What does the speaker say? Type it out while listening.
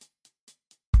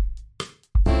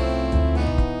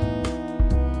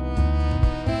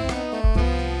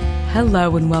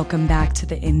Hello and welcome back to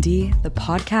The Indie, the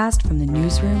podcast from the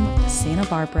newsroom of the Santa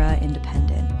Barbara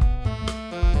Independent.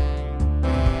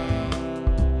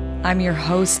 I'm your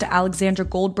host, Alexandra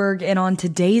Goldberg, and on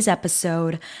today's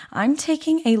episode, I'm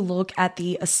taking a look at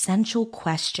the essential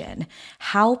question: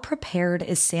 how prepared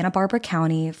is Santa Barbara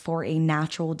County for a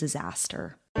natural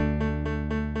disaster?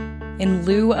 In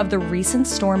lieu of the recent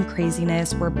storm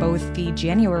craziness where both the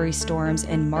January storms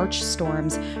and March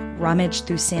storms rummaged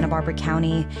through Santa Barbara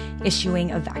County,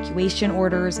 issuing evacuation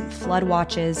orders and flood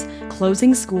watches,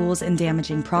 closing schools and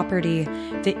damaging property,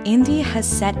 the Indie has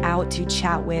set out to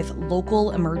chat with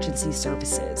local emergency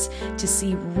services to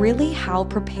see really how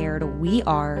prepared we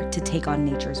are to take on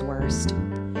nature's worst.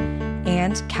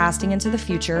 And casting into the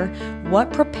future,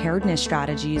 what preparedness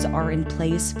strategies are in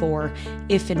place for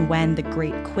if and when the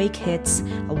great quake hits,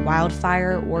 a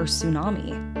wildfire, or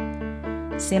tsunami?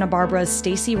 Santa Barbara's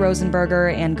Stacy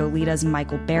Rosenberger and Goleta's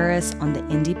Michael Barris on the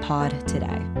Indie Pod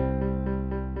today.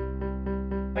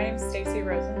 My name is Stacy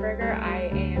Rosenberger. I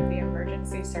am the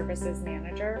Emergency Services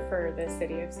Manager for the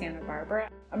City of Santa Barbara.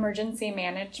 Emergency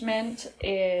management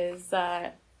is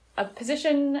a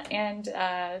position and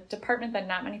a department that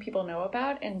not many people know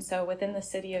about. And so within the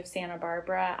City of Santa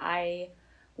Barbara, I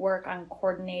work on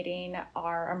coordinating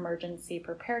our emergency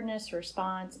preparedness,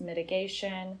 response,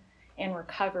 mitigation, and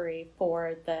recovery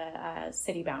for the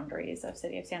city boundaries of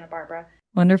City of Santa Barbara.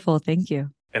 Wonderful. Thank you.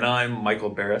 And I'm Michael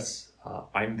Barris.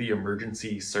 I'm the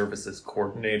Emergency Services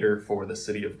Coordinator for the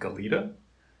City of Goleta.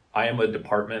 I am a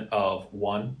department of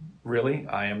one, really.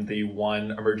 I am the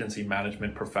one emergency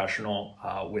management professional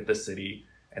with the city,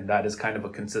 and that is kind of a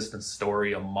consistent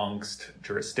story amongst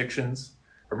jurisdictions.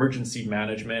 Emergency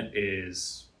management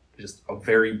is just a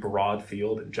very broad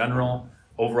field in general.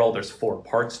 Overall, there's 4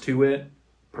 parts to it: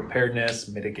 preparedness,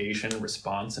 mitigation,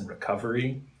 response, and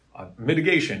recovery.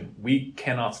 Mitigation, we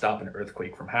cannot stop an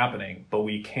earthquake from happening, but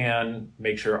we can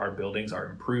make sure our buildings are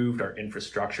improved, our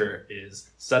infrastructure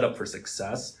is set up for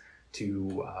success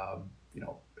to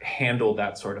handle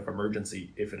that sort of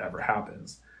emergency if it ever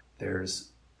happens.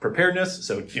 There's preparedness,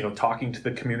 so talking to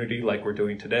the community like we're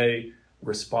doing today.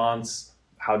 Response,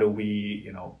 how do we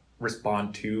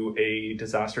respond to a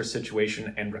disaster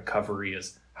situation? And recovery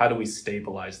is, how do we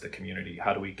stabilize the community?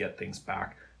 How do we get things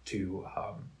back to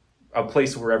a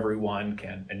place where everyone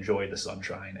can enjoy the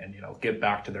sunshine and get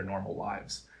back to their normal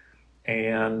lives?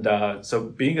 And so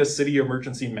being a city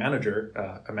emergency manager,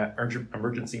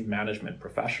 emergency management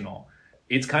professional,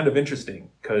 it's kind of interesting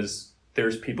because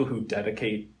there's people who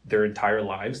dedicate their entire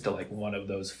lives to one of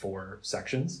those 4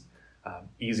 sections.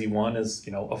 Easy one is,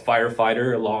 a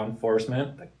firefighter, a law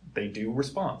enforcement, they do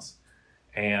response.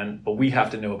 But we have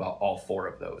to know about all 4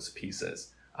 of those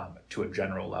pieces to a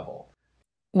general level.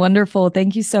 Wonderful.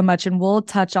 Thank you so much. And we'll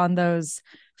touch on those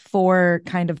 4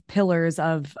 kind of pillars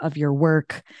of your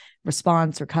work: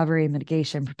 response, recovery,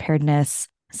 mitigation, preparedness.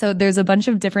 So there's a bunch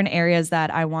of different areas that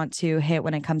I want to hit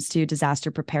when it comes to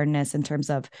disaster preparedness in terms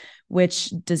of which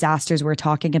disasters we're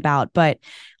talking about. But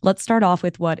let's start off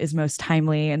with what is most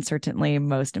timely and certainly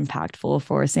most impactful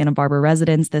for Santa Barbara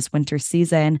residents this winter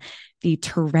season: the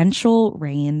torrential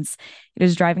rains. It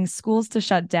is driving schools to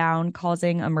shut down,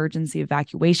 causing emergency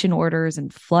evacuation orders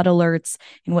and flood alerts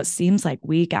in what seems like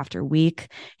week after week,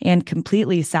 and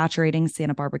completely saturating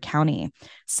Santa Barbara County.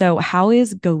 So how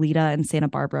is Goleta and Santa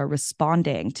Barbara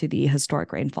responding to the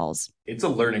historic rainfalls? It's a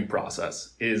learning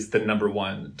process is the number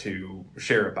one to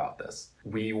share about this.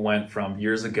 We went from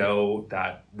years ago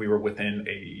that we were within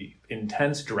a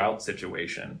intense drought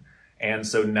situation. And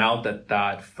so now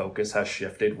that focus has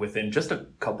shifted within just a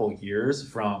couple years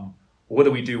from what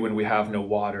do we do when we have no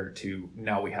water to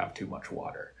now we have too much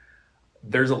water.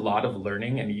 There's a lot of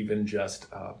learning, and even just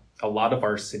a lot of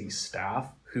our city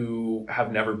staff who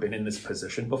have never been in this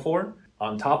position before.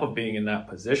 On top of being in that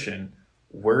position,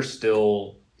 we're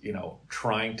still,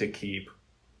 trying to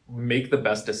make the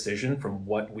best decision from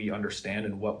what we understand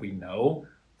and what we know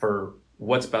for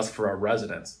what's best for our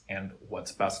residents and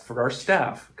what's best for our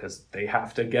staff, because they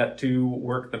have to get to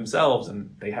work themselves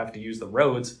and they have to use the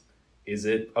roads. Is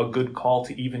it a good call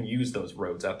to even use those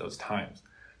roads at those times?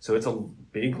 So it's a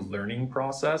big learning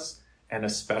process, and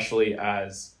especially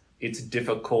as it's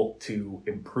difficult to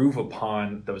improve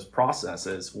upon those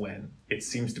processes when it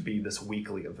seems to be this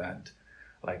weekly event.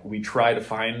 We try to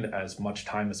find as much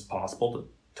time as possible to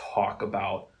talk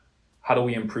about how do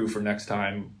we improve for next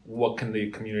time? What can the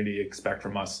community expect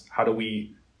from us? How do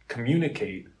we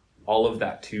communicate all of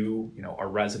that to, our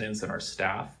residents and our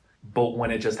staff? But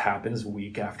when it just happens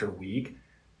week after week,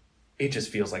 it just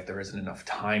feels like there isn't enough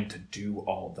time to do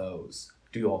all those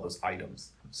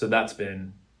items. So that's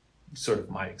been sort of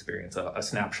my experience, a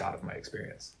snapshot of my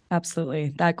experience.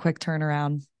 Absolutely. That quick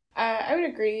turnaround. I would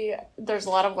agree. There's a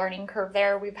lot of learning curve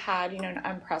there. We've had, an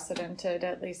unprecedented,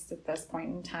 at least at this point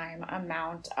in time,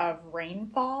 amount of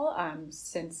rainfall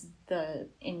since the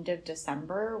end of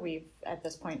December. We've, at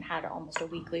this point, had almost a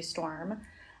weekly storm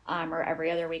or every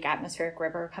other week atmospheric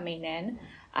river coming in.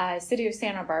 City of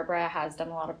Santa Barbara has done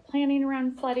a lot of planning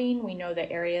around flooding. We know the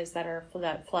areas that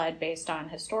flood based on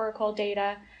historical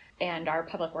data. And our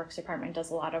Public Works Department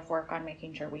does a lot of work on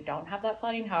making sure we don't have that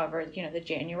flooding. However, the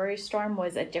January storm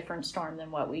was a different storm than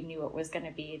what we knew it was going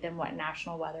to be, than what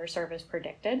National Weather Service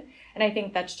predicted. And I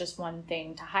think that's just one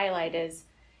thing to highlight is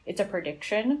it's a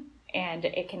prediction and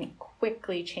it can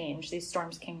quickly change. These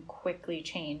storms can quickly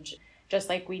change. Just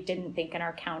like we didn't think in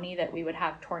our county that we would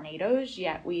have tornadoes,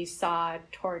 yet we saw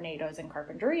tornadoes in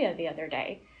Carpinteria the other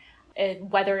day.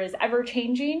 Weather is ever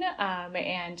changing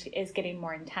and is getting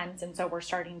more intense. And so we're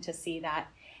starting to see that.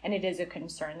 And it is a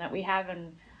concern that we have.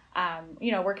 And,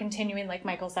 we're continuing, like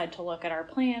Michael said, to look at our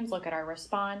plans, look at our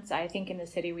response. I think in the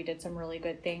city we did some really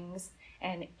good things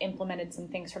and implemented some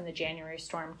things from the January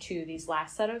storm to these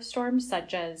last set of storms,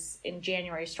 such as in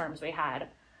January storms, we had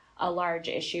a large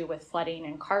issue with flooding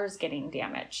and cars getting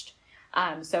damaged.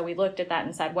 So we looked at that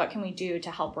and said, what can we do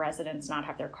to help residents not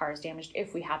have their cars damaged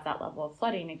if we have that level of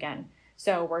flooding again?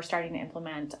 So we're starting to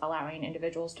implement allowing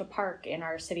individuals to park in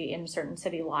our city, in certain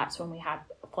city lots when we have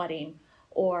flooding,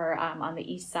 or on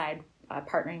the east side,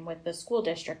 partnering with the school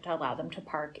district to allow them to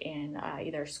park in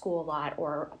either school lot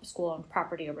or school-owned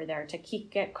property over there to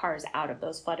get cars out of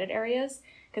those flooded areas,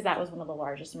 because that was one of the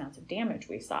largest amounts of damage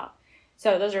we saw.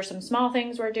 So those are some small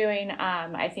things we're doing.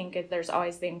 I think there's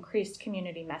always the increased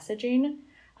community messaging.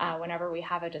 Whenever we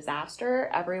have a disaster,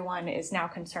 everyone is now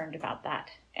concerned about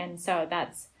that. And so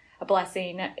that's a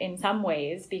blessing in some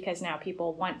ways, because now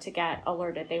people want to get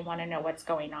alerted. They want to know what's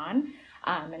going on.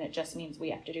 And it just means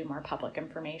we have to do more public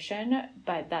information.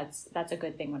 But that's a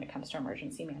good thing when it comes to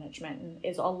emergency management, and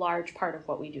is a large part of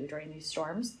what we do during these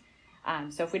storms.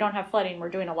 So if we don't have flooding, we're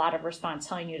doing a lot of response,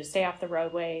 telling you to stay off the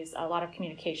roadways, a lot of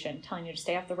communication, telling you to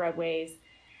stay off the roadways,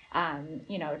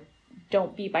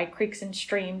 don't be by creeks and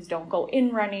streams, don't go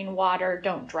in running water,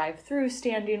 don't drive through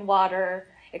standing water,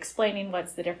 explaining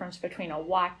what's the difference between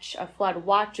a flood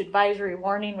watch advisory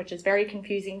warning, which is very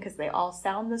confusing because they all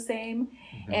sound the same.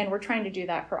 Mm-hmm. And we're trying to do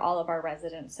that for all of our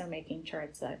residents. So making sure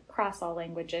it's across all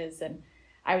languages. And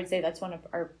I would say that's one of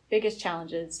our biggest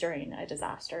challenges during a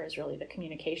disaster is really the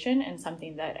communication, and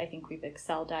something that I think we've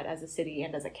excelled at as a city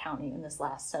and as a county in this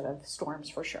last set of storms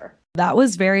for sure. That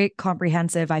was very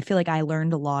comprehensive. I feel like I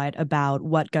learned a lot about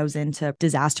what goes into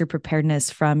disaster preparedness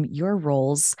from your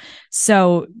roles.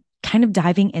 So kind of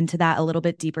diving into that a little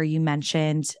bit deeper, you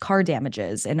mentioned car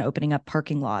damages and opening up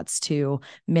parking lots to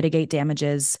mitigate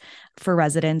damages for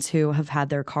residents who have had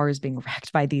their cars being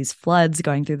wrecked by these floods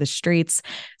going through the streets.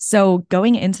 So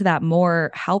going into that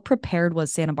more, how prepared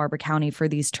was Santa Barbara County for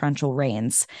these torrential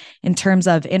rains? In terms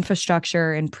of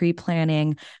infrastructure and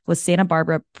pre-planning, was Santa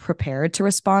Barbara prepared to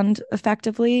respond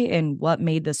effectively? And what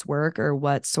made this work, or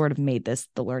what sort of made this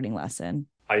the learning lesson?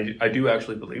 I do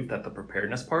actually believe that the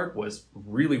preparedness part was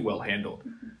really well handled,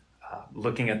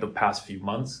 looking at the past few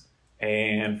months.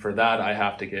 And for that, I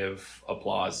have to give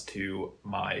applause to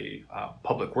my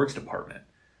Public Works Department.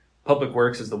 Public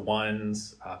Works is the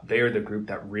ones, they are the group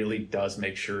that really does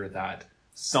make sure that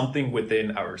something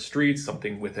within our streets,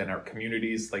 something within our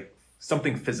communities, like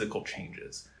something physical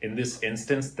changes. In this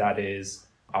instance, that is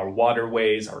our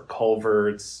waterways, our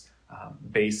culverts,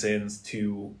 basins,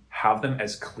 to have them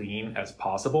as clean as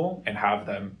possible and have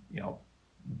them,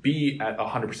 be at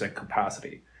 100%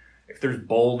 capacity. If there's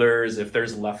boulders, if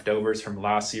there's leftovers from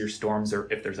last year's storms, or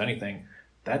if there's anything,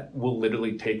 that will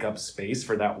literally take up space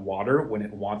for that water when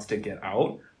it wants to get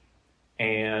out.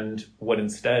 And what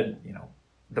instead,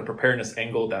 the preparedness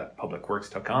angle that Public Works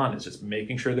took on is just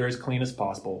making sure they're as clean as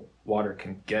possible. Water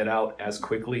can get out as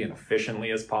quickly and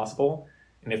efficiently as possible.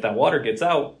 And if that water gets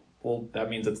out, well, that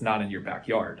means it's not in your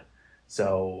backyard.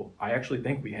 So I actually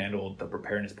think we handled the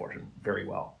preparedness portion very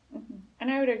well. Mm-hmm. And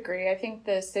I would agree. I think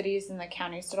the cities and the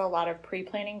counties did a lot of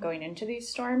pre-planning going into these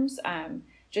storms.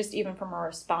 Just even from a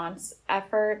response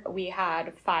effort, we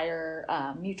had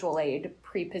fire mutual aid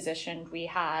pre-positioned. We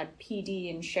had PD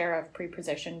and sheriff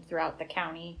pre-positioned throughout the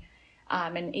county.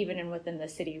 And even within the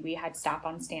city, we had staff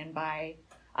on standby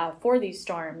for these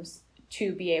storms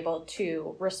to be able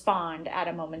to respond at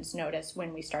a moment's notice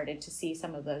when we started to see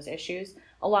some of those issues,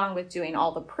 along with doing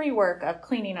all the pre-work of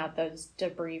cleaning out those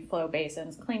debris flow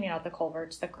basins, cleaning out the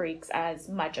culverts, the creeks as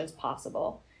much as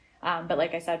possible. But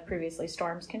like I said previously,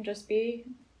 storms can just be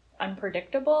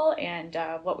unpredictable, and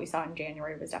what we saw in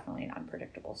January was definitely an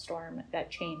unpredictable storm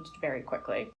that changed very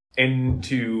quickly. And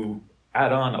to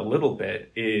add on a little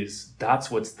bit is that's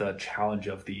what's the challenge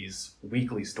of these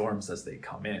weekly storms as they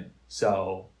come in.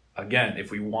 So again,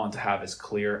 if we want to have as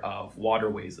clear of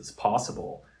waterways as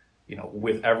possible,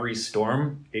 with every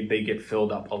storm, they get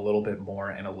filled up a little bit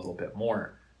more and a little bit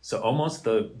more. So almost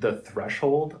the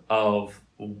threshold of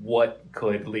what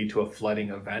could lead to a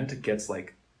flooding event gets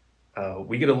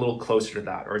we get a little closer to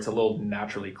that, or it's a little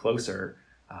naturally closer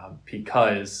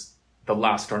because the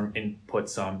last storm put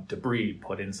some debris,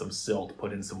 put in some silt,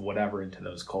 put in some whatever into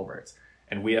those culverts.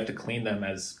 And we have to clean them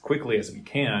as quickly as we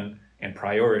can and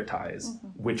prioritize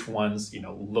which ones,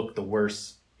 look the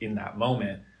worst in that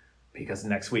moment, because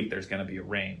next week there's going to be a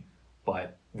rain.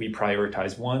 But we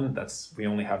prioritize one. We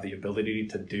only have the ability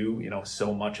to do,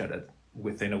 so much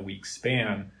within a week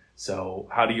span. So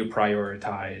how do you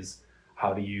prioritize?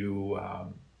 How do you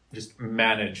just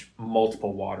manage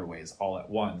multiple waterways all at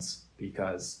once?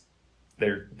 Because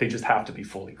they just have to be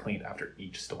fully cleaned after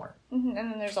each storm. And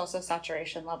then there's also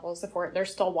saturation levels. If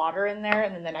there's still water in there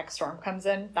and then the next storm comes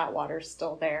in, that water's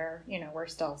still there. We're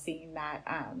still seeing that.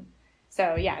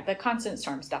 So yeah, the constant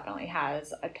storms definitely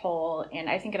has a toll, and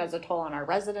I think it has a toll on our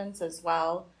residents as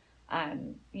well.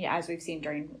 As we've seen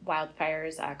during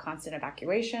wildfires, constant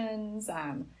evacuations,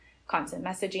 constant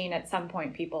messaging. At some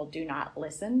point, people do not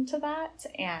listen to that,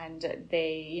 and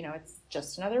it's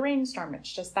just another rainstorm.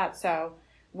 It's just that. So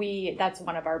that's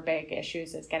one of our big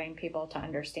issues, is getting people to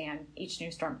understand each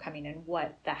new storm coming in,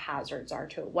 what the hazards are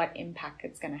to it, what impact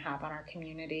it's going to have on our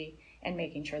community, and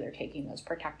making sure they're taking those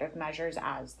protective measures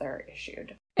as they're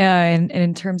issued. And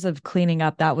in terms of cleaning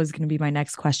up, that was going to be my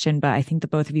next question, but I think that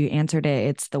both of you answered it.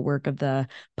 It's the work of the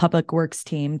public works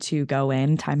team to go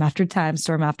in time after time,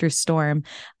 storm after storm,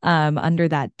 under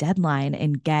that deadline,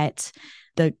 and get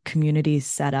the community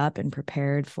set up and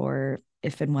prepared for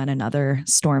if and when another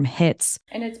storm hits.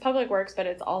 And it's public works, but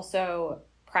it's also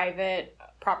private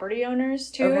property owners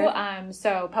too. Okay.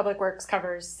 So public works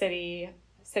covers city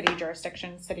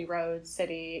jurisdiction, city roads,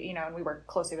 city, and we work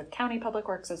closely with county public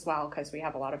works as well, because we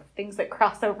have a lot of things that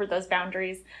cross over those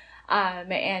boundaries. But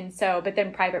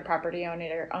then private property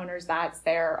owners, that's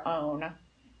their own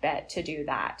bet to do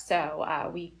that.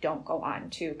 So we don't go on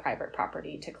to private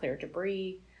property to clear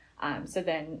debris. So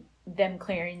then them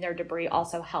clearing their debris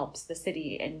also helps the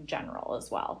city in general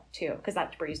as well too, because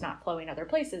that debris is not flowing other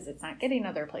places. It's not getting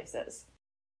other places.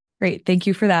 Great. Thank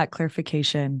you for that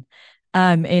clarification.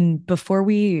 And before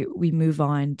we move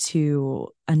on to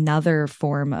another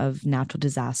form of natural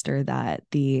disaster that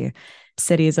the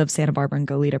cities of Santa Barbara and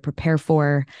Goleta prepare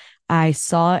for, I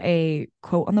saw a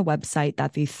quote on the website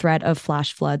that the threat of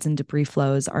flash floods and debris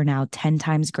flows are now 10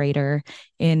 times greater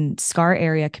in SCAR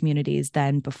area communities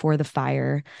than before the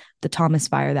fire, the Thomas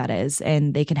fire, that is,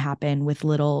 and they can happen with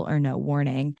little or no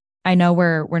warning. I know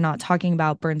we're not talking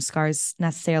about burn scars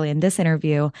necessarily in this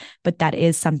interview, but that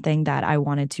is something that I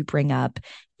wanted to bring up,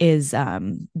 is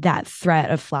that threat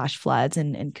of flash floods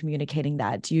and communicating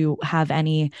that. Do you have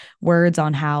any words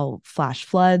on how flash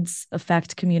floods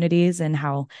affect communities and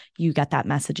how you get that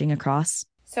messaging across?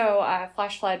 So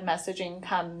flash flood messaging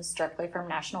comes directly from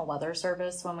National Weather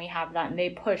Service when we have that, and they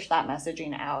push that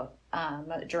messaging out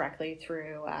directly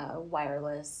through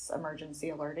wireless emergency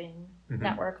alerting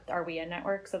network, our WEA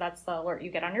network. So that's the alert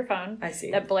you get on your phone. I see.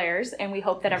 That blares, and we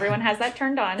hope that everyone has that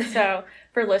turned on. So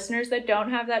for listeners that don't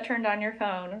have that turned on your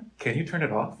phone, can you turn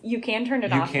it off? You can turn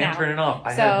it off now. You can turn it off.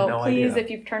 I had no idea. So please, if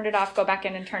you've turned it off, go back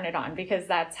in and turn it on, because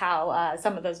that's how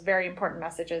some of those very important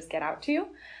messages get out to you.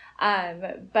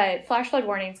 But flash flood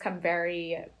warnings come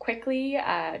very quickly.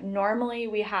 Normally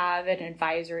we have an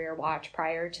advisory or watch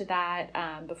prior to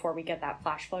that, before we get that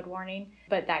flash flood warning,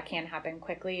 but that can happen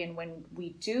quickly. And when we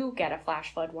do get a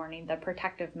flash flood warning, the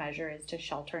protective measure is to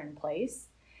shelter in place.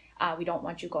 We don't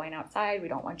want you going outside. We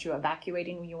don't want you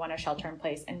evacuating. You want to shelter in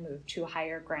place and move to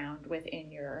higher ground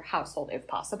within your household if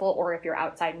possible. Or if you're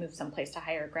outside, move someplace to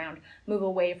higher ground. Move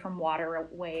away from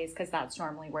waterways, because that's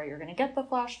normally where you're going to get the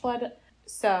flash flood.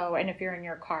 So, and if you're in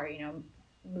your car,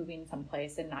 moving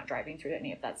someplace and not driving through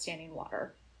any of that standing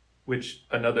water. Which,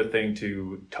 another thing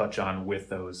to touch on with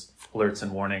those alerts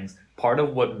and warnings, part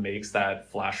of what makes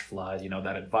that flash flood,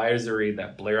 that advisory,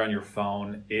 that blare on your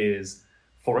phone, is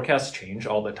forecasts change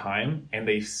all the time, and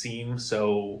they seem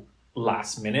so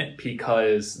last minute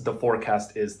because the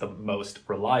forecast is the most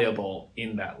reliable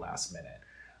in that last minute.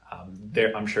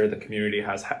 I'm sure the community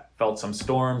has felt some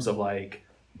storms of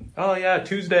oh yeah,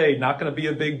 Tuesday, not going to be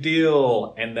a big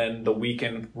deal. And then the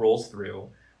weekend rolls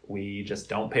through We just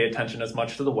don't pay attention as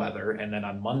much to the weather. And then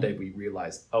on Monday, we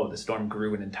realized, oh, the storm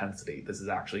grew in intensity. This is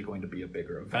actually going to be a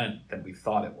bigger event than we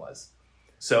thought it was.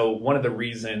 So one of the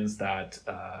reasons that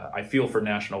I feel for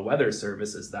National Weather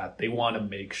Service is that they want to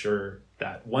make sure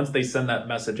that once they send that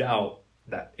message out,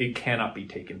 that it cannot be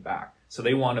taken back. So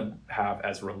they want to have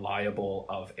as reliable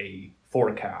of a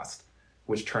forecast,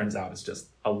 which turns out is just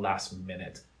a last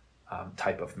minute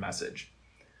type of message.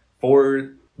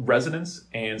 For residents,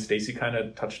 and Stacy kind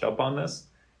of touched up on this,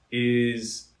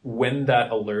 is when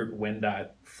that alert, when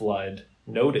that flood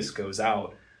notice goes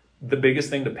out, the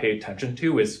biggest thing to pay attention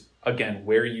to is, again,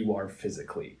 where you are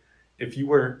physically. If you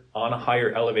were on a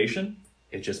higher elevation,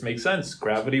 it just makes sense.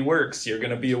 Gravity works. You're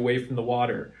going to be away from the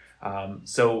water.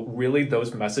 So really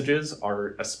those messages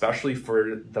are especially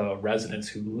for the residents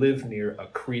who live near a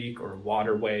creek or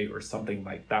waterway or something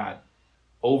like that.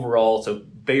 Overall, so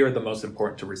they are the most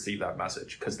important to receive that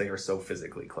message because they are so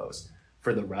physically close.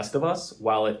 For the rest of us,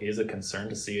 while it is a concern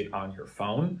to see it on your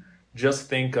phone, just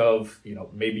think of,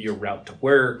 maybe your route to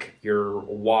work, your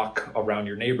walk around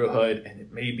your neighborhood, and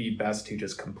it may be best to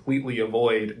just completely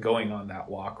avoid going on that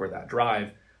walk or that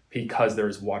drive because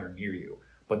there's water near you.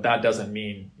 But that doesn't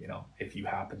mean, if you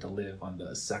happen to live on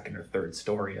the second or third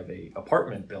story of a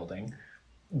apartment building,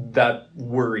 that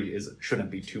worry shouldn't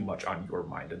be too much on your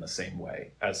mind in the same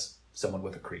way as someone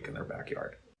with a creek in their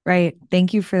backyard. Right.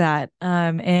 Thank you for that.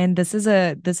 And this is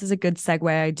a good segue.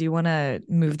 I do want to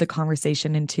move the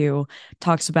conversation into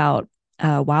talks about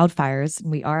wildfires.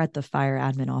 We are at the fire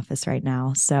admin office right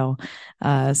now. So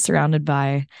surrounded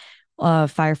by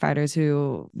firefighters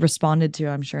who responded to,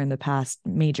 I'm sure in the past,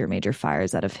 major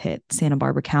fires that have hit Santa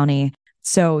Barbara County.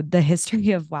 So the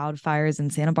history of wildfires in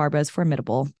Santa Barbara is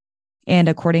formidable. And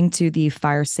according to the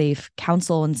Fire Safe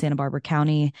Council in Santa Barbara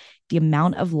County, the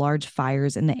amount of large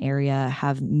fires in the area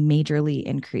have majorly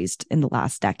increased in the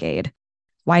last decade.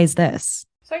 Why is this?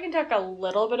 So I can talk a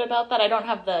little bit about that. I don't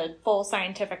have the full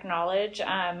scientific knowledge.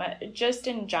 Just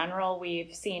in general,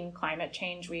 we've seen climate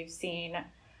change. We've seen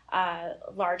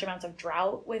large amounts of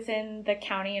drought within the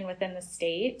county and within the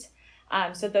state.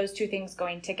 So those two things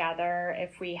going together,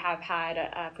 if we've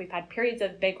had periods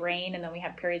of big rain and then we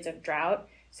have periods of drought.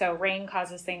 So rain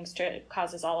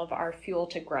causes all of our fuel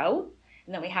to grow.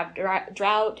 And then we have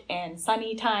drought and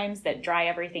sunny times that dry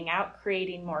everything out,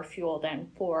 creating more fuel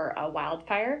then for a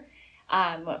wildfire.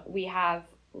 We have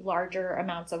larger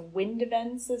amounts of wind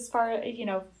events as far,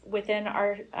 within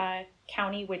our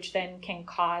county, which then can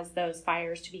cause those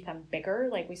fires to become bigger,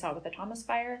 like we saw with the Thomas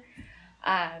Fire.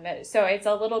 So it's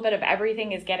a little bit of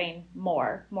everything is getting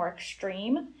more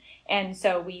extreme. And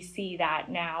so we see that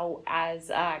now as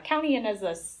a county and as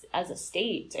a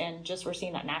state, and just we're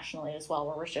seeing that nationally as well,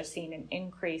 where we're just seeing an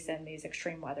increase in these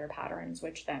extreme weather patterns,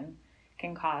 which then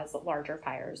can cause larger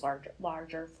fires,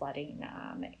 larger flooding,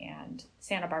 and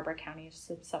Santa Barbara County is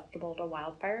susceptible to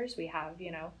wildfires. We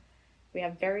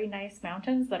have very nice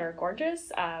mountains that are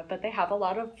gorgeous, but they have a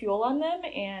lot of fuel on them,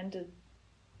 and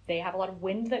they have a lot of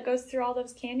wind that goes through all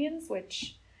those canyons,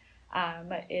 which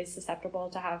is susceptible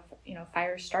to have,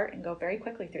 fires start and go very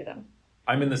quickly through them.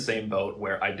 I'm in the same boat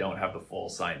where I don't have the full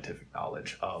scientific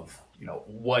knowledge of,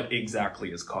 what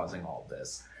exactly is causing all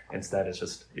this. Instead, it's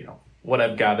just, what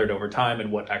I've gathered over time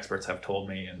and what experts have told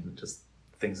me and just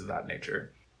things of that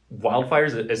nature.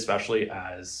 Wildfires, especially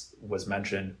as was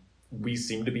mentioned, we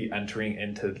seem to be entering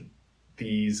into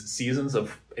these seasons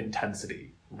of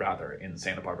intensity, rather, in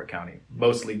Santa Barbara County,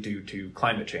 mostly due to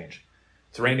climate change.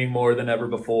 It's raining more than ever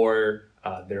before.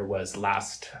 There was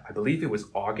I believe it was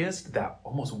August, that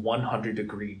almost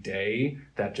 100-degree day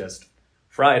that just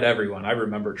fried everyone. I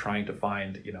remember trying to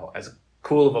find, as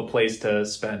cool of a place to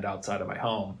spend outside of my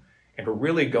home. And we're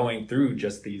really going through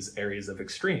just these areas of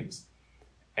extremes.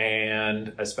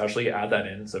 And especially add that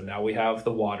in. So now we have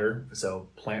the water. So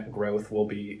plant growth will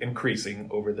be increasing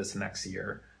over this next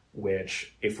year,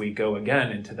 which if we go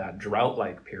again into that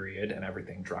drought-like period and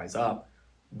everything dries up,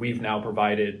 we've now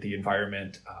provided the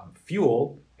environment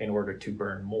fuel in order to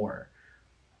burn more.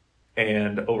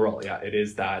 And overall, it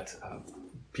is that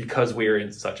because we're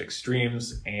in such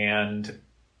extremes, and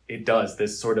it does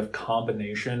this sort of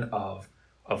combination of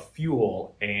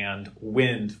fuel and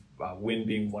wind, wind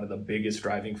being one of the biggest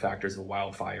driving factors of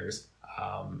wildfires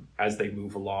as they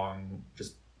move along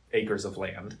just acres of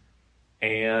land.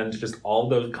 And just all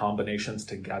those combinations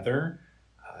together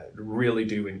really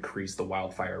do increase the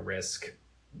wildfire risk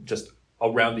just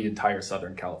around the entire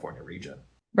Southern California region.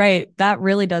 Right. That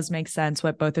really does make sense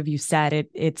what both of you said.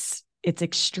 It's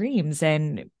extremes.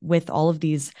 And with all of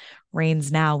these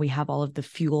rains now, we have all of the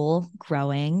fuel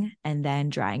growing and then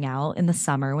drying out in the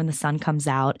summer when the sun comes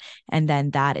out. And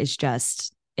then that is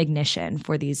just ignition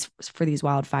for these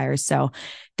wildfires. So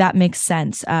that makes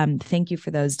sense. Thank you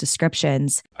for those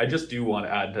descriptions. I just do want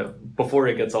to add, before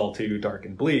it gets all too dark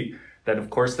and bleak, that of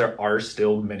course there are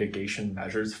still mitigation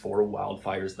measures for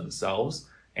wildfires themselves.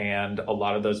 And a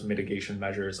lot of those mitigation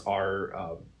measures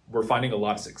are, we're finding a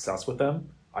lot of success with them.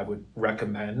 I would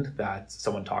recommend that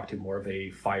someone talk to more of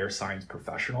a fire science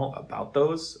professional about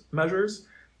those measures.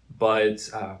 But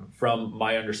from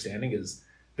my understanding is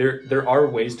there are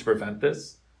ways to prevent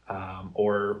this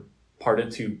or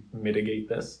to mitigate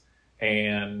this.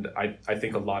 And I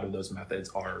think a lot of those methods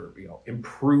are,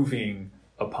 improving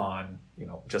upon,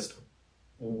 just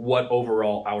what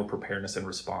overall our preparedness and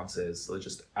response is, so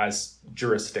just as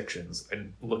jurisdictions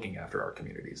and looking after our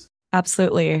communities.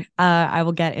 Absolutely. I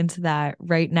will get into that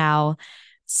right now.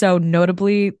 So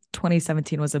notably,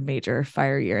 2017 was a major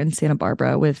fire year in Santa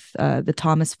Barbara with the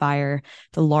Thomas Fire,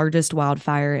 the largest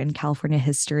wildfire in California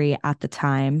history at the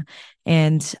time.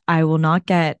 And I will not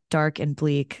get dark and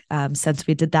bleak since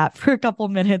we did that for a couple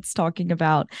minutes talking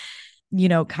about,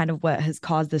 kind of what has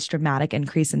caused this dramatic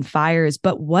increase in fires.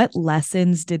 But what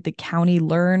lessons did the county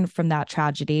learn from that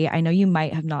tragedy? I know you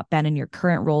might have not been in your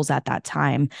current roles at that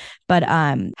time, but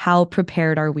how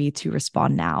prepared are we to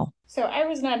respond now? So I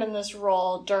was not in this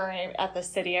role at the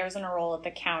city. I was in a role at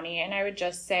the county. And I would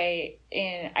just say,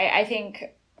 I think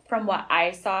from what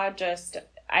I saw,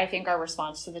 I think our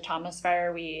response to the Thomas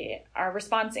Fire, our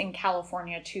response in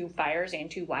California to fires and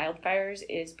to wildfires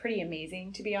is pretty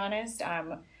amazing, to be honest.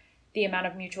 The amount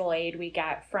of mutual aid we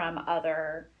get from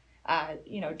other,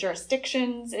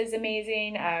 jurisdictions is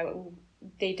amazing.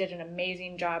 They did an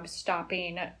amazing job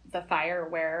stopping the fire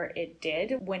where it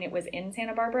did when it was in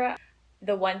Santa Barbara.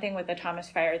 The one thing with the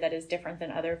Thomas Fire that is different than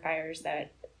other fires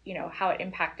that, how it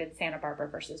impacted Santa Barbara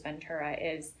versus Ventura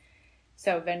is,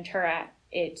 so Ventura,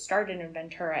 it started in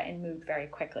Ventura and moved very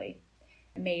quickly.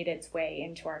 It made its way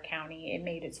into our county. It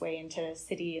made its way into the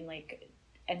city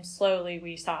and slowly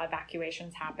we saw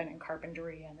evacuations happen in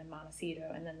Carpinteria and then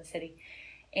Montecito and then the city.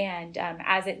 And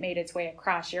as it made its way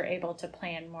across, you're able to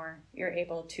plan more, you're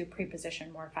able to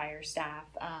pre-position more fire staff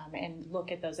and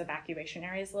look at those evacuation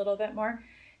areas a little bit more.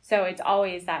 So it's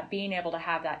always that being able to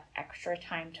have that extra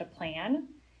time to plan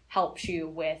helps you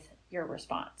with your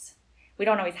response. We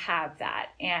don't always have that.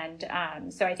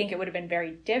 And so I think it would have been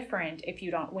very different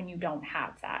when you don't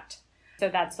have that. So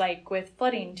that's like with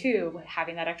flooding too,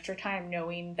 having that extra time,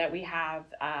 knowing that we have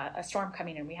a storm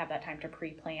coming and we have that time to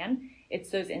pre-plan.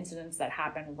 It's those incidents that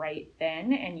happen right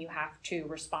then and you have to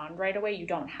respond right away.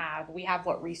 We have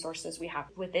what resources we have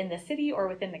within the city or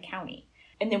within the county.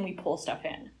 And then we pull stuff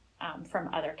in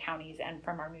from other counties and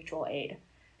from our mutual aid.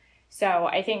 So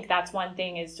I think that's one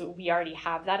thing is we already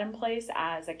have that in place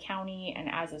as a county and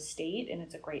as a state, and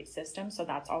it's a great system. So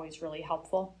that's always really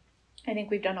helpful. I think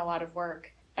we've done a lot of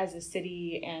work as a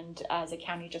city and as a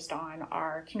county just on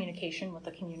our communication with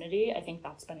the community. I think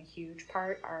that's been a huge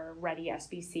part. Our Ready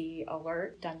SBC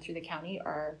alert done through the county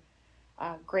are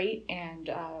great and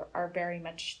are very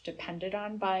much depended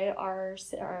on by our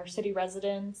city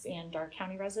residents and our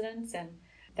county residents. And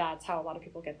that's how a lot of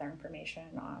people get their information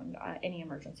on any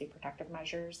emergency protective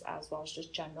measures as well as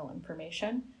just general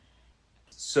information.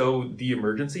 So the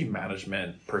emergency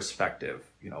management perspective,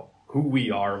 who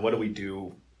we are, what do we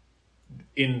do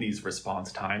in these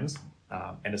response times,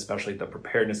 and especially the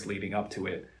preparedness leading up to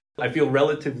it, I feel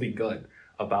relatively good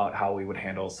about how we would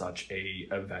handle such a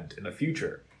event in the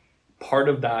future. Part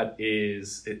of that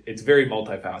is, it's very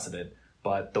multifaceted,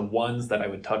 but the ones that I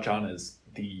would touch on is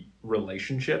the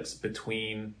relationships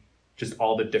between just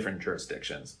all the different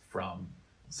jurisdictions from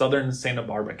southern Santa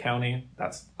Barbara County,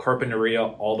 that's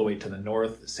Carpinteria, all the way to the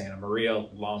north, Santa Maria,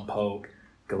 Lompoc,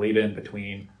 Goleta in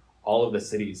between, all of the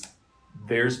cities.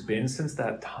 There's been since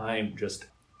that time just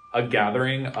a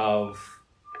gathering of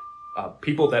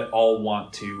people that all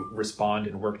want to respond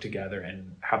and work together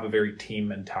and have a very team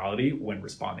mentality when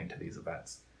responding to these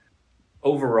events.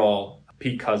 Overall,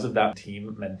 because of that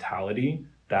team mentality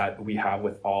that we have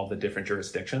with all the different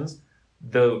jurisdictions,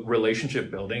 the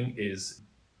relationship building is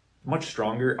much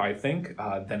stronger, I think,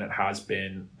 than it has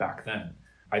been back then.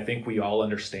 I think we all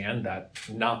understand that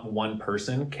not one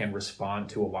person can respond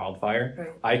to a wildfire.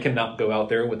 Right. I cannot go out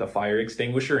there with a fire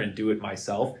extinguisher and do it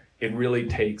myself. It really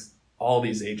takes all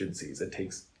these agencies. It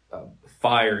takes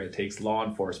fire, it takes law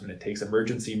enforcement, it takes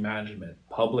emergency management,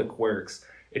 public works.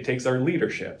 It takes our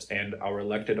leaderships and our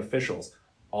elected officials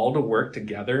all to work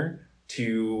together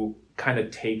to kind of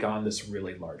take on this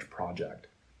really large project.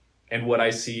 And what I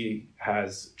see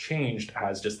has changed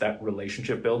has just that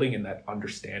relationship building and that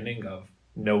understanding of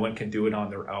no one can do it on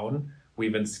their own.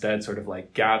 We've instead sort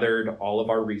of gathered all of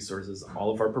our resources, all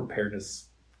of our preparedness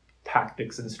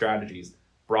tactics and strategies,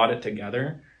 brought it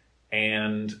together,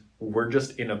 and we're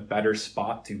just in a better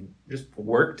spot to just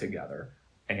work together.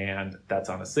 And that's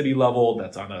on a city level,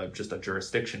 that's on just a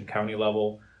jurisdiction, county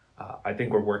level. I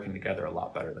think we're working together a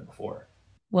lot better than before.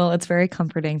 Well, it's very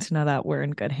comforting to know that we're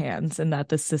in good hands and that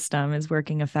the system is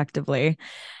working effectively.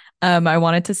 I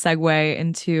wanted to segue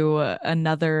into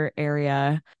another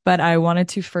area, but I wanted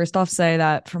to first off say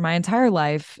that for my entire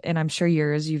life, and I'm sure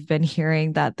yours, you've been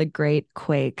hearing that the Great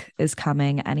Quake is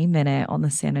coming any minute on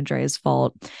the San Andreas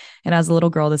Fault. And as a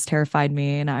little girl, this terrified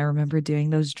me. And I remember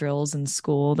doing those drills in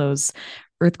school, those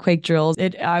earthquake drills.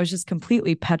 I was just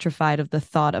completely petrified of the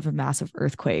thought of a massive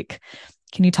earthquake.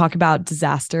 Can you talk about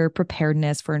disaster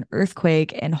preparedness for an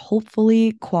earthquake and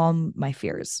hopefully calm my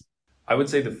fears? I would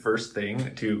say the first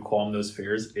thing to calm those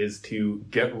fears is to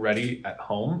get ready at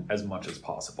home as much as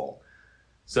possible.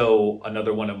 So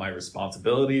another one of my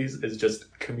responsibilities is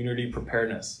just community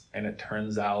preparedness. And it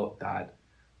turns out that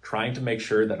trying to make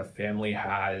sure that a family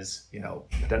has,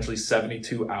 potentially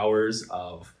 72 hours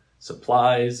of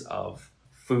supplies, of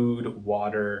food,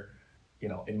 water,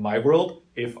 in my world,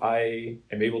 if I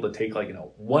am able to take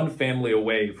one family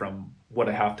away from what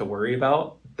I have to worry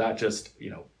about, that just,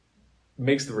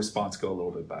 makes the response go a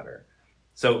little bit better.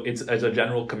 So it's, as a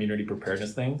general community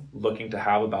preparedness thing, looking to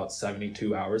have about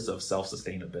 72 hours of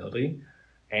self-sustainability.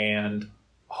 And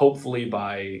hopefully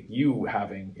by you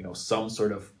having, some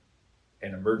sort of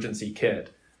an emergency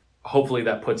kit, hopefully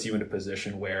that puts you in a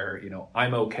position where,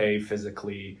 I'm okay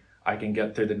physically, I can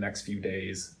get through the next few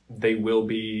days. They will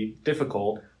be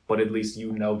difficult, but at least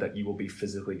you know that you will be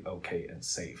physically okay and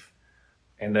safe.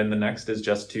 And then the next is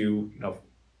just to,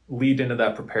 lead into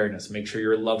that preparedness. Make sure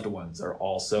your loved ones are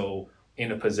also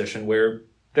in a position where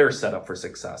they're set up for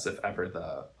success if ever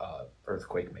the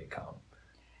earthquake may come.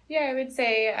 Yeah, I would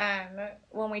say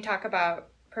when we talk about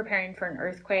preparing for an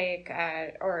earthquake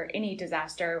or any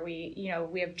disaster, we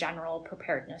have general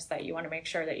preparedness that you want to make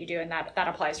sure that you do, and that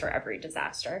applies for every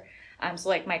disaster. So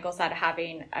like Michael said,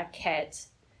 having a kit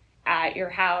at your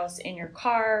house, in your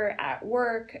car, at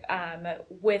work,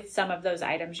 with some of those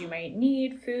items you might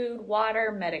need: food,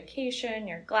 water, medication,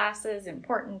 your glasses,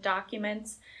 important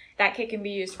documents. That kit can be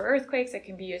used for earthquakes. It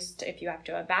can be used if you have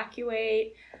to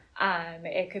evacuate.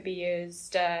 It could be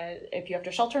used if you have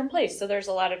to shelter in place. So there's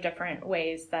a lot of different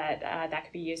ways that that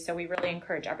could be used. So we really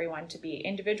encourage everyone to be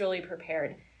individually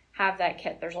prepared, have that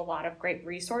kit. There's a lot of great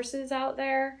resources out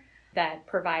there that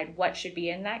provide what should be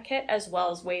in that kit, as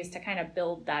well as ways to kind of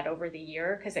build that over the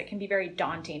year, because it can be very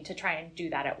daunting to try and do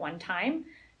that at one time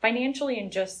financially,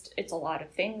 and just it's a lot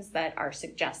of things that are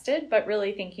suggested, but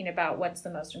really thinking about what's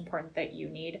the most important that you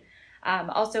need.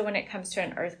 Also, when it comes to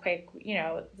an earthquake,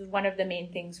 one of the main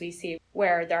things we see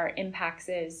where there are impacts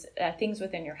is things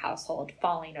within your household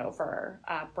falling over,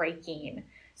 breaking.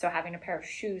 So having a pair of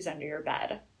shoes under your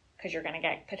bed because you're going to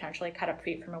get potentially cut up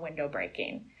feet from a window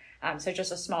breaking. So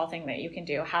just a small thing that you can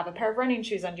do. Have a pair of running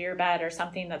shoes under your bed, or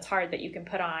something that's hard that you can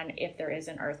put on if there is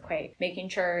an earthquake. Making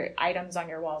sure items on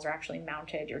your walls are actually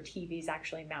mounted, your TV's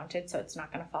actually mounted so it's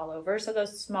not going to fall over. So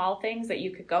those small things that you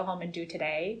could go home and do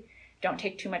today don't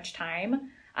take too much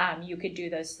time. You could do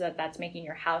this so that's making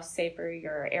your house safer,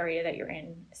 your area that you're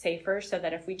in safer, so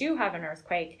that if we do have an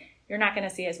earthquake, you're not going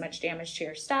to see as much damage to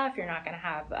your stuff. You're not going to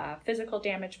have physical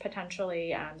damage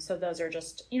potentially. So those are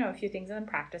just, a few things in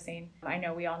practicing. I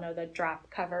know we all know the drop,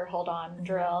 cover, hold on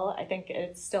drill. I think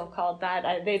it's still called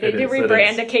that. They do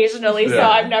rebrand occasionally, so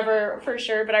I'm never for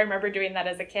sure, but I remember doing that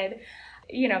as a kid.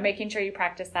 Making sure you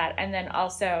practice that. And then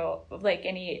also, like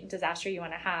any disaster you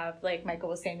want to have, like Michael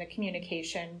was saying, the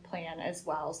communication plan as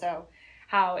well. So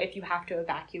how, if you have to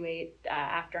evacuate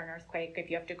after an earthquake, if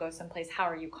you have to go someplace, how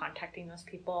are you contacting those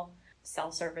people?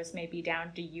 Cell service may be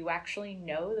down. Do you actually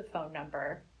know the phone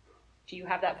number? Do you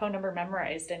have that phone number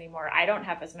memorized anymore? I don't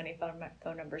have as many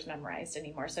phone numbers memorized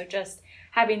anymore. So just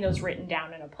having those written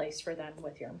down in a place for them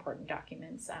with your important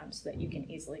documents so that you can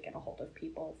easily get a hold of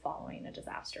people following a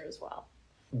disaster as well.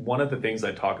 One of the things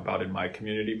I talk about in my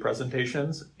community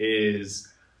presentations is,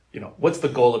 what's the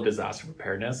goal of disaster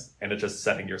preparedness? And it's just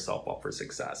setting yourself up for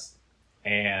success.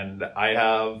 And I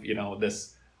have,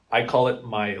 I call it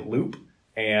my loop.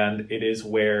 And it is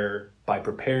where by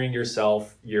preparing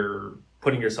yourself, you're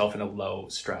putting yourself in a low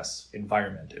stress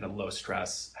environment, in a low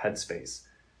stress headspace.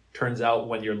 Turns out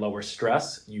when you're lower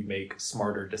stress, you make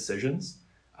smarter decisions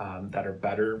that are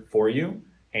better for you.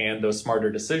 And those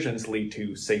smarter decisions lead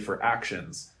to safer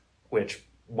actions, which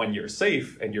when you're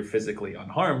safe and you're physically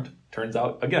unharmed, turns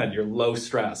out, again, you're low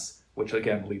stress, which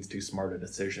again leads to smarter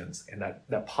decisions. And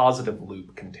that positive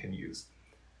loop continues.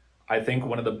 I think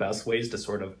one of the best ways to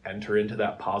sort of enter into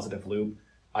that positive loop,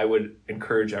 I would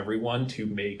encourage everyone to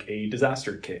make a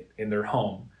disaster kit in their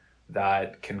home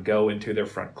that can go into their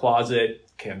front closet,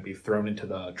 can be thrown into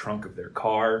the trunk of their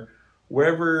car,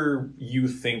 wherever you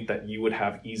think that you would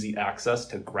have easy access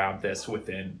to grab this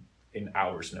within an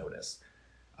hour's notice.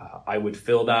 I would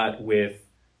fill that with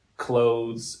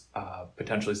clothes,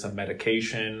 potentially some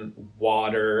medication,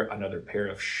 water, another pair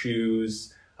of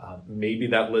shoes, maybe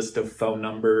that list of phone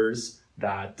numbers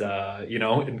that,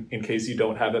 in case you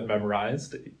don't have it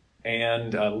memorized,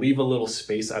 and leave a little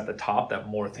space at the top that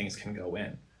more things can go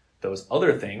in. Those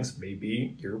other things may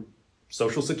be your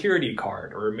social security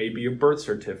card, or maybe a birth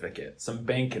certificate, some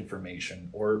bank information,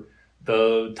 or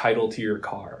the title to your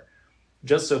car.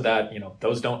 Just so that,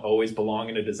 those don't always belong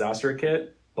in a disaster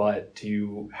kit, but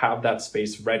to have that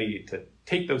space ready to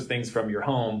take those things from your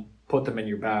home, put them in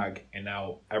your bag, and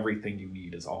now everything you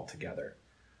need is all together.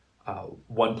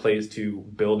 One place to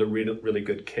build a really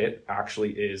good kit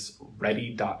actually is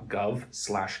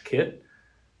ready.gov/kit.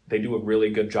 They do a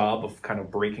really good job of kind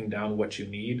of breaking down what you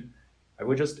need. I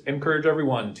would just encourage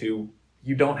everyone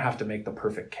you don't have to make the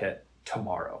perfect kit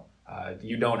tomorrow.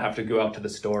 You don't have to go out to the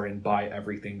store and buy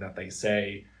everything that they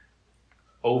say.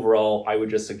 Overall, I would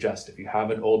just suggest if you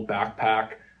have an old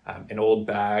backpack, an old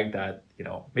bag that,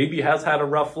 maybe has had a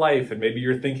rough life and maybe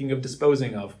you're thinking of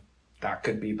disposing of, that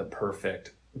could be the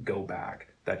perfect go bag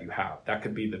that you have. That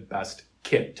could be the best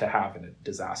kit to have in a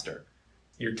disaster.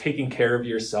 You're taking care of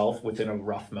yourself within a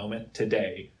rough moment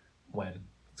today when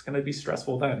it's going to be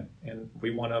stressful then. And we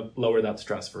want to lower that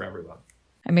stress for everyone.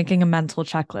 I'm making a mental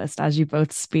checklist as you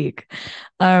both speak.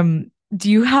 Do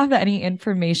you have any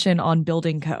information on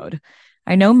building code?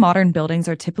 I know modern buildings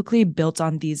are typically built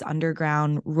on these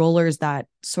underground rollers that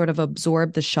sort of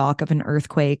absorb the shock of an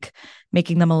earthquake,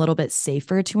 making them a little bit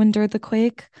safer to endure the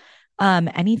quake.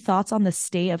 Any thoughts on the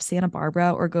state of Santa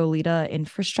Barbara or Goleta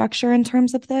infrastructure in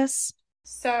terms of this?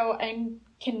 So I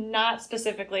cannot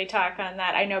specifically talk on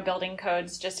that. I know building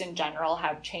codes just in general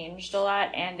have changed a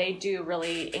lot, and they do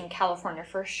really, in California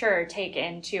for sure, take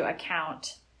into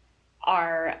account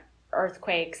our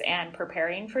earthquakes and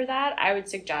preparing for that. I would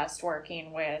suggest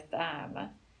working with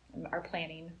our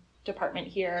planning department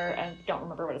here. I don't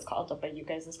remember what it's called, but you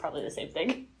guys is probably the same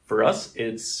thing. For us,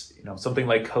 it's something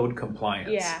like code compliance.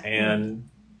 Yeah. And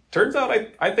turns out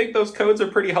I think those codes are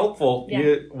pretty helpful.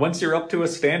 Yeah. Once you're up to a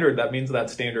standard, that means that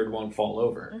standard won't fall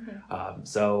over. Mm-hmm.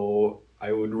 So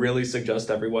I would really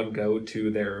suggest everyone go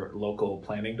to their local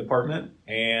planning department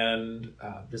and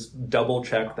just double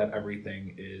check that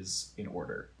everything is in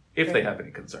order if they have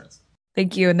any concerns.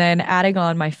 Thank you. And then adding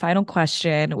on my final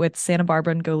question, with Santa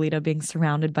Barbara and Goleta being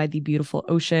surrounded by the beautiful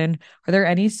ocean, are there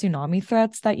any tsunami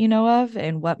threats that you know of,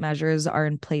 and what measures are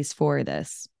in place for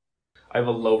this? I have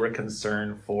a lower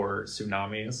concern for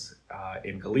tsunamis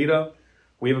in Goleta.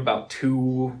 We have about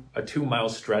a 2-mile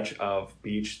stretch of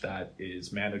beach that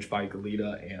is managed by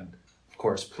Goleta. And of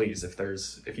course, please,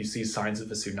 if you see signs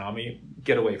of a tsunami,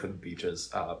 get away from the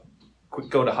beaches.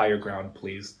 Go to higher ground,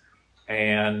 please.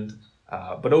 And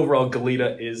but overall,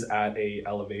 Goleta is at a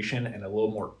elevation and a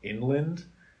little more inland,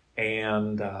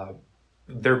 and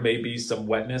there may be some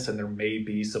wetness and there may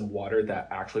be some water that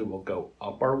actually will go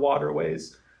up our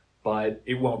waterways, but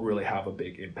it won't really have a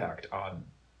big impact on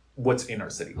what's in our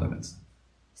city limits.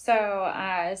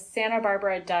 So Santa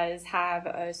Barbara does have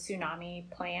a tsunami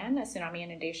plan, a tsunami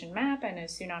inundation map, and a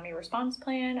tsunami response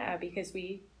plan because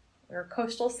we're a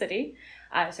coastal city.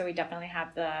 So we definitely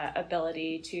have the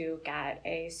ability to get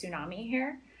a tsunami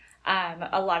here.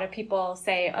 A lot of people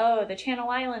say, oh, the Channel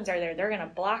Islands are there. They're going to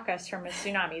block us from a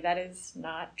tsunami. That is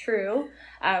not true.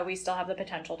 We still have the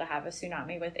potential to have a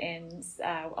tsunami within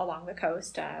along the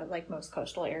coast, like most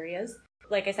coastal areas.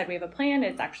 Like I said, we have a plan.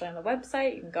 It's actually on the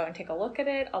website. You can go and take a look at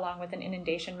it, along with an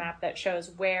inundation map that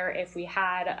shows where, if we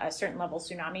had a certain level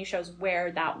tsunami, shows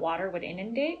where that water would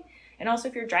inundate. And also,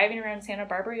 if you're driving around Santa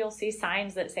Barbara, you'll see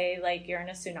signs that say, like, you're in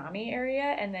a tsunami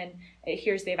area, and then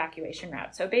here's the evacuation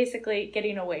route. So basically,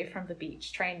 getting away from the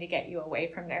beach, trying to get you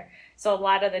away from there. So a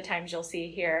lot of the times you'll see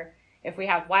here, if we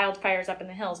have wildfires up in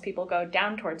the hills, people go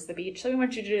down towards the beach. So we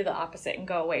want you to do the opposite and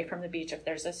go away from the beach if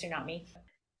there's a tsunami.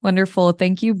 Wonderful.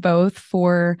 Thank you both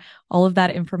for all of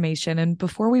that information. And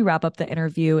before we wrap up the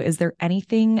interview, is there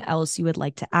anything else you would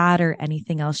like to add or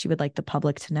anything else you would like the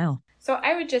public to know? So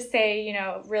I would just say,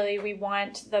 really we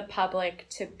want the public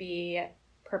to be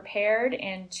prepared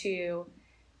and to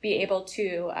be able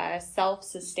to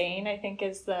self-sustain, I think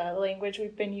is the language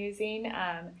we've been using.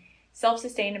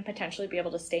 Self-sustain and potentially be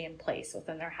able to stay in place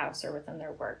within their house or within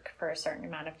their work for a certain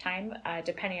amount of time,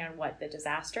 depending on what the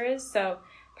disaster is. So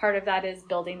part of that is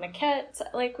building the kit,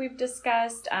 like we've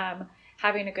discussed,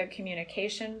 having a good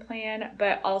communication plan,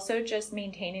 but also just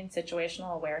maintaining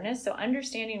situational awareness. So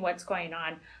understanding what's going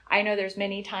on. I know there's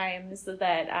many times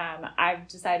that I've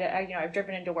decided, I've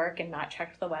driven into work and not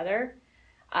checked the weather.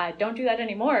 Don't do that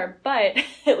anymore, but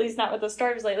at least not with the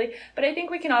storms lately. But I think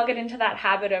we can all get into that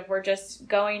habit of we're just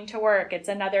going to work. It's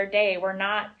another day. We're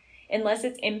not, unless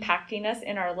it's impacting us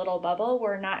in our little bubble,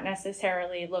 we're not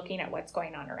necessarily looking at what's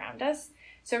going on around us.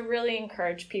 So really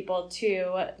encourage people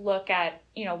to look at,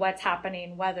 what's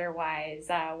happening weather-wise,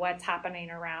 what's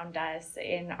happening around us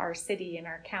in our city, in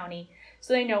our county,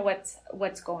 so they know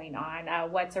what's going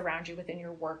on, what's around you within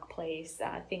your workplace,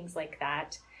 things like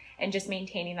that, and just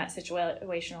maintaining that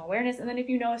situational awareness. And then if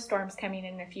you know a storm's coming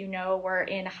in, if you know we're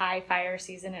in high fire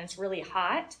season and it's really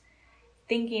hot,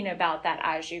 thinking about that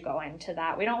as you go into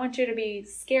that. We don't want you to be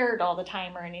scared all the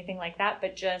time or anything like that,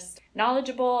 but just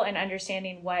knowledgeable and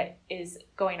understanding what is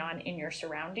going on in your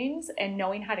surroundings and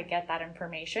knowing how to get that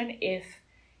information if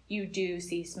you do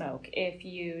see smoke, if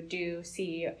you do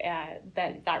see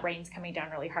that rain's coming down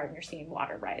really hard and you're seeing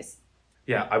water rise.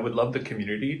 Yeah, I would love the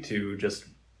community to just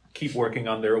keep working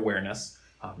on their awareness.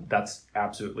 That's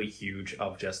absolutely huge,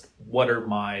 of just what are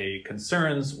my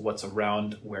concerns, what's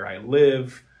around where I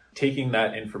live, taking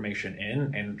that information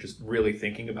in and just really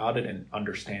thinking about it and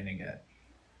understanding it.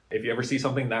 If you ever see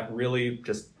something that really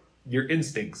just your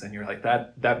instincts and you're like,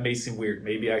 that may seem weird,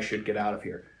 maybe I should get out of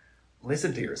here,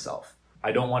 listen to yourself.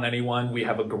 I don't want anyone, we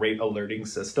have a great alerting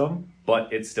system,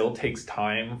 but it still takes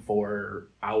time for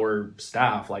our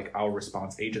staff, like our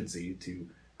response agency, to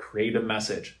create a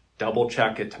message, double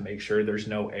check it to make sure there's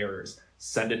no errors,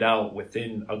 send it out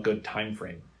within a good time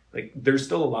frame. Like, there's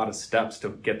still a lot of steps to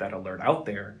get that alert out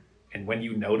there. And when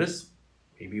you notice,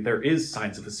 maybe there is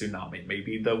signs of a tsunami,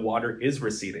 maybe the water is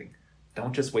receding,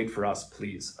 don't just wait for us,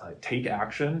 please. Take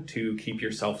action to keep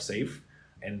yourself safe.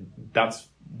 And that's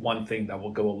one thing that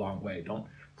will go a long way. Don't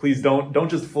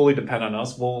just fully depend on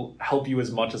us. We'll help you as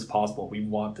much as possible. We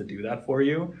want to do that for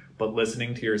you, but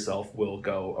listening to yourself will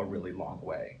go a really long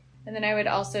way. And then I would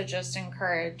also just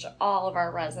encourage all of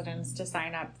our residents to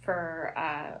sign up for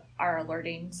our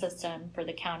alerting system for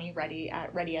the county, Ready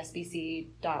at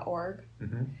readysbc.org,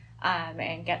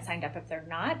 and get signed up if they're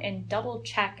not, and double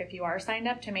check if you are signed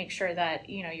up to make sure that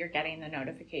you're getting the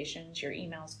notifications, your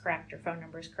email's correct, your phone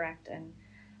number's correct, and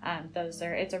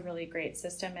it's a really great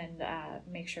system, and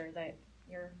make sure that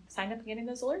you're signed up and getting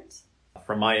those alerts.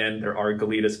 From my end, there are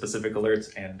Goleta specific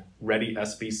alerts, and Ready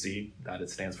SBC, that it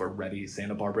stands for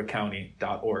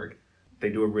ReadySantaBarbaraCounty.org. They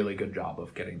do a really good job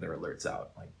of getting their alerts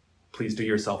out. Like, please do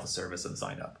yourself a service and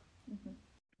sign up.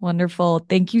 Wonderful.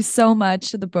 Thank you so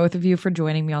much to the both of you for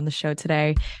joining me on the show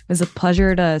today. It was a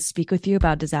pleasure to speak with you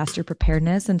about disaster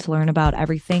preparedness and to learn about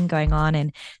everything going on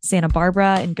in Santa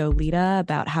Barbara and Goleta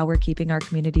about how we're keeping our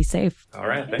community safe. All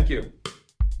right. Thank you.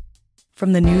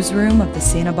 From the newsroom of the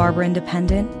Santa Barbara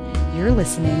Independent, you're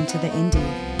listening to The Indy.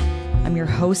 I'm your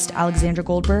host, Alexandra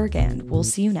Goldberg, and we'll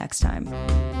see you next time.